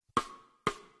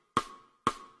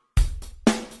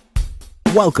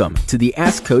Welcome to the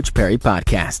Ask Coach Perry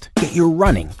podcast. Get your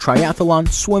running, triathlon,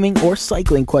 swimming, or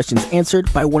cycling questions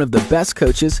answered by one of the best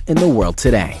coaches in the world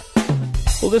today.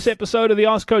 Well, this episode of the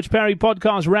Ask Coach Perry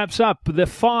podcast wraps up the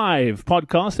 5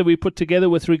 podcasts that we put together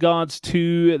with regards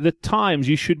to the times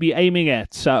you should be aiming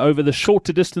at over the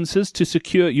shorter distances to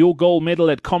secure your gold medal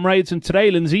at Comrades. And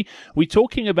today, Lindsay, we're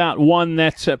talking about one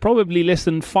that probably less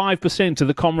than 5% of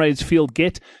the Comrades field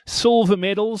get, silver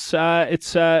medals.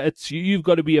 It's you've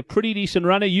got to be a pretty decent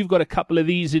runner. You've got a couple of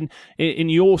these in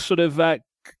your sort of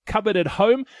cupboard at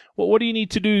home. What do you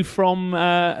need to do from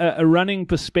a running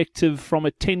perspective, from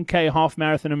a 10K half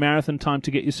marathon and marathon time, to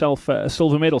get yourself a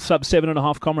silver medal, sub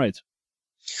 7.5 Comrades?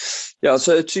 Yeah,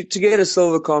 so to get a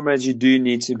silver Comrades, you do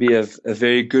need to be a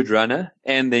very good runner,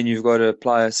 and then you've got to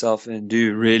apply yourself and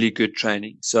do really good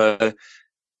training. So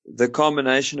the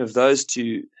combination of those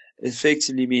two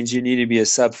effectively means you need to be a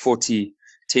sub 40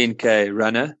 10K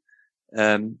runner,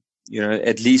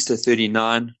 at least a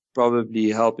 39. Probably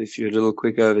help if you're a little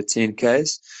quick over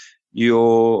 10Ks.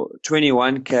 Your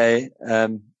 21K,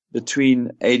 between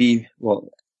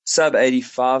sub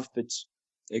 85, but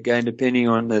again, depending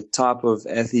on the type of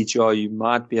athlete you are, you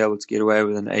might be able to get away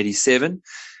with an 87.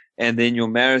 And then your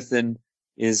marathon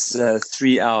is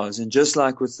 3 hours. And just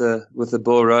like with the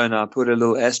Bull Rowan, I put a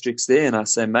little asterisk there and I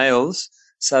say males,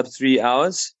 sub 3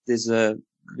 hours. There's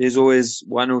always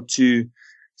one or two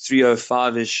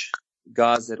 305-ish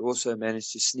guys that also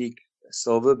manage to sneak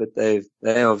silver, but they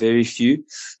are very few.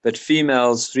 But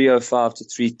females, 305 to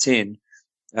 310.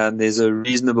 There's a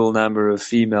reasonable number of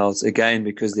females, again,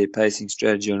 because their pacing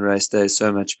strategy on race day is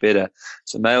so much better.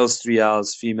 So males 3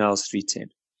 hours, females 310.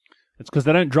 It's because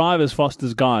they don't drive as fast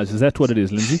as guys. Is that what it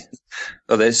is, Lindsay?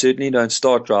 Well, they certainly don't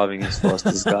start driving as fast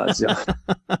as guys, yeah.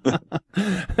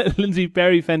 Lindsay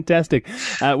Perry, fantastic.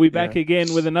 We're back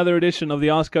again with another edition of the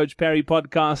Ask Coach Perry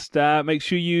podcast. Make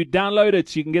sure you download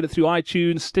it. You can get it through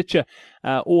iTunes, Stitcher,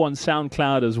 or on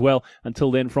SoundCloud as well.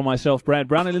 Until then, from myself, Brad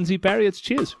Brown, and Lindsay Perry, it's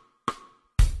cheers.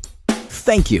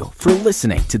 Thank you for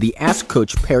listening to the Ask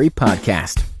Coach Perry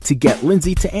podcast. To get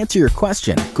Lindsay to answer your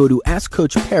question, go to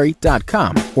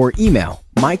AskCoachPerry.com or email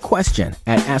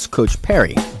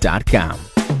myquestion@AskCoachPerry.com.